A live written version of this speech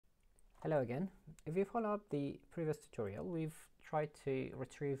Hello again. If you follow up the previous tutorial, we've tried to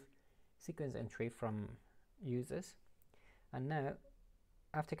retrieve sequence entry from users, and now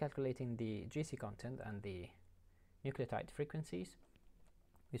after calculating the GC content and the nucleotide frequencies,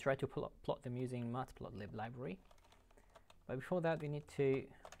 we try to plot them using matplotlib library. But before that, we need to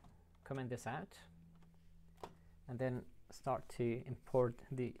comment this out and then start to import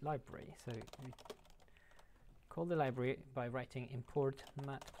the library. So we call the library by writing import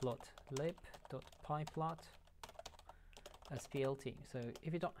matplotlib.pyplot as plt. So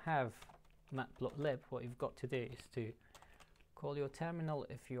if you don't have matplotlib, what you've got to do is to call your terminal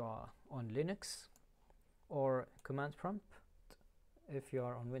if you are on Linux, or command prompt if you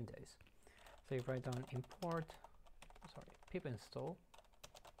are on Windows. So you write down import, pip install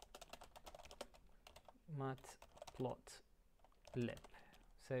matplotlib.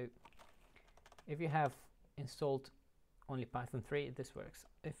 So if you have installed only Python3, this works.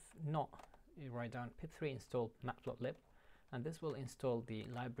 If not, you write down pip3 install matplotlib, and this will install the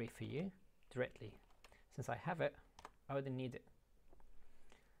library for you directly. Since I have it, I wouldn't need it.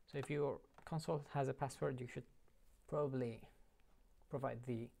 So if your console has a password, you should probably provide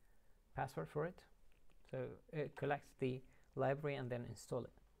the password for it. So it collects the library and then install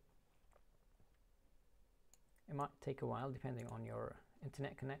it. It might take a while depending on your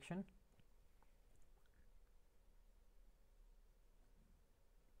internet connection.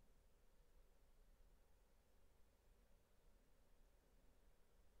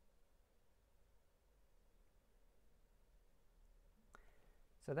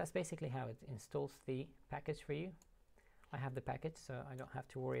 So that's basically how it installs the package for you. I have the package, so I don't have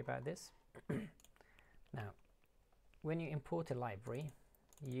to worry about this. Now, when you import a library,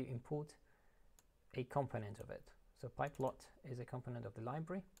 you import a component of it. So pyplot is a component of the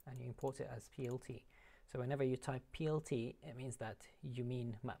library, and you import it as plt. So whenever you type plt, it means that you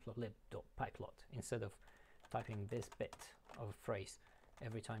mean matplotlib.pyplot instead of typing this bit of a phrase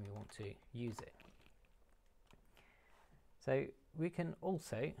every time you want to use it. So we can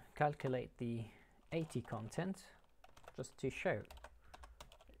also calculate the AT content just to show.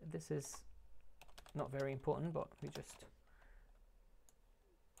 This is not very important, but we just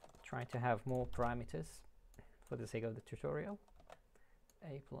try to have more parameters for the sake of the tutorial.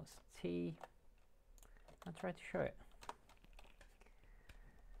 A plus T, and try to show it.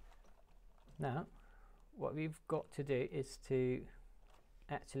 Now, what we've got to do is to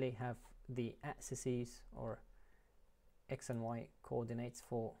actually have the axes or X and Y coordinates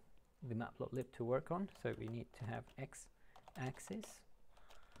for the matplotlib to work on. So we need to have X axis,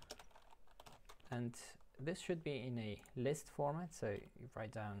 and this should be in a list format. So you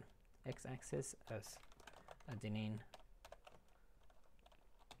write down X axis as adenine,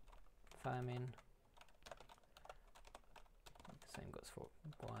 thymine, the same goes for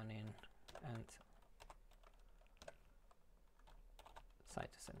guanine and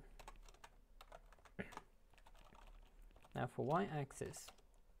cytosine. Now for y-axis,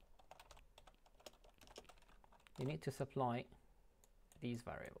 you need to supply these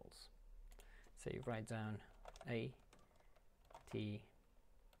variables. So you write down A, T,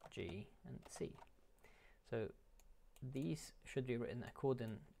 G, and C. So these should be written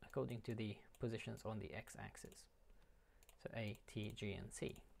according to the positions on the x-axis. So A, T, G, and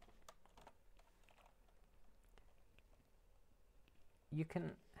C. You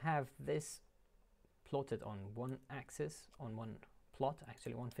can have this plotted on one axis, on one plot,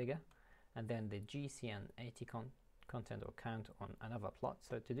 actually one figure, and then the GC and AT content or count on another plot.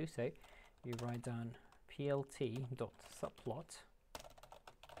 So to do so, you write down plt.subplot,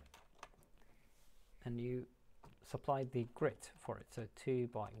 and you supply the grid for it, so 2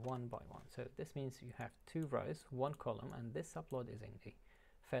 by 1 by 1. So this means you have 2 rows, 1 column, and this subplot is in the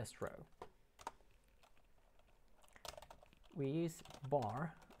first row. We use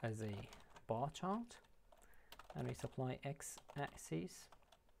bar as a bar chart, and we supply x-axis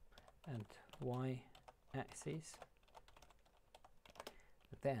and y-axis.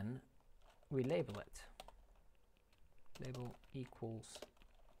 Then we label it. Label equals,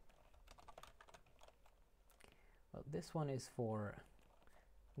 well, this one is for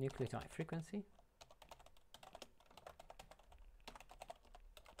nucleotide frequency.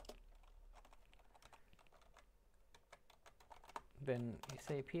 Then you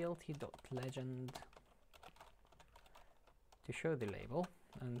say plt.legend to show the label,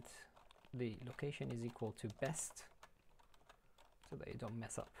 and the location is equal to best so that you don't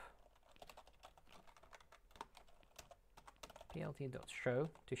mess up. plt.show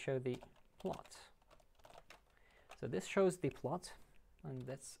to show the plot. So this shows the plot, and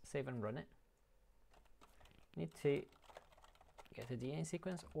let's save and run it. You need to get a DNA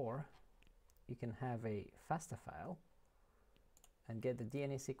sequence or you can have a FASTA file and get the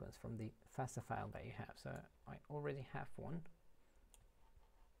DNA sequence from the FASTA file that you have. So I already have one.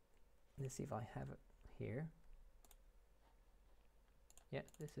 Let's see if I have it here. Yeah,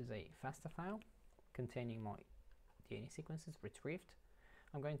 this is a FASTA file containing my DNA sequences retrieved.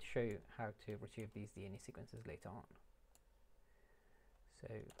 I'm going to show you how to retrieve these DNA sequences later on. So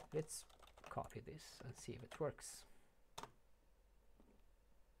let's copy this and see if it works.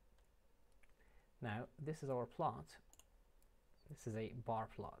 Now this is our plot. This is a bar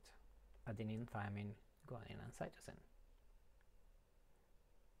plot: adenine, thymine, guanine, and cytosine.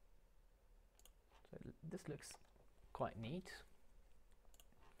 So this looks quite neat.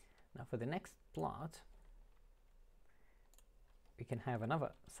 Now for the next plot, we can have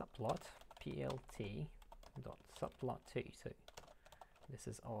another subplot, plt.subplot2. So this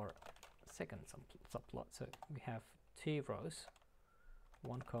is our second subplot. So we have 2 rows,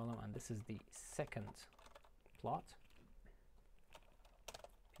 1 column, and this is the second plot,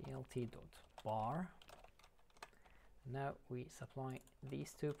 plt.bar. Now we supply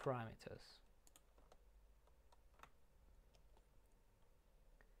these 2 parameters.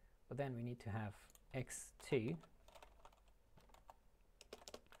 But then we need to have x2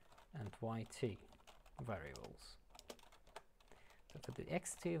 and y2 variables. So for the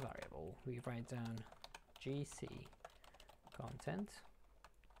x2 variable, we write down GC content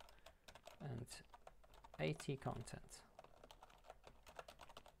and AT content.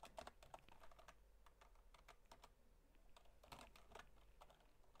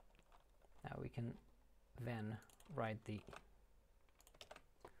 Now we can then write the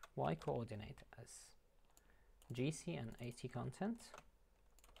y coordinate as GC and AT content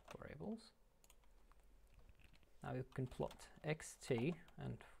variables. Now we can plot x2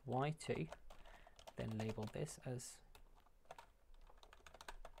 and y2, then label this as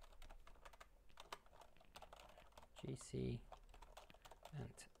GC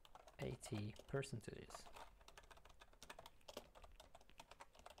and AT percentages.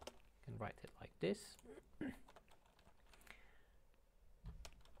 You can write it like this.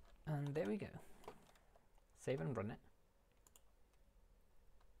 And there we go. Save and run it.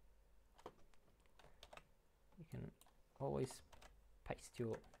 You can always paste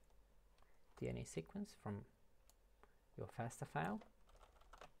your DNA sequence from your FASTA file.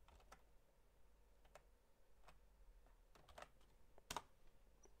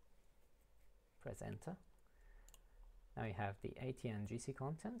 Press enter. Now you have the AT and GC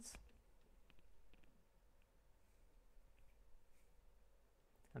contents.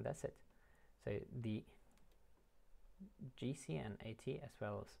 And that's it. So the GC and AT as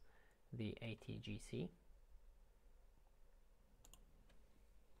well as the AT-GC.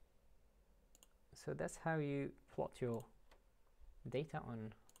 So that's how you plot your data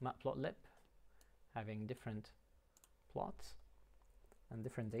on matplotlib, having different plots and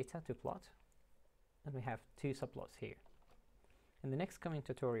different data to plot. And we have 2 subplots here. In the next coming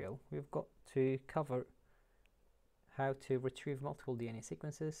tutorial, we've got to cover how to retrieve multiple DNA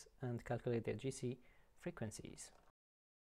sequences and calculate their GC frequencies.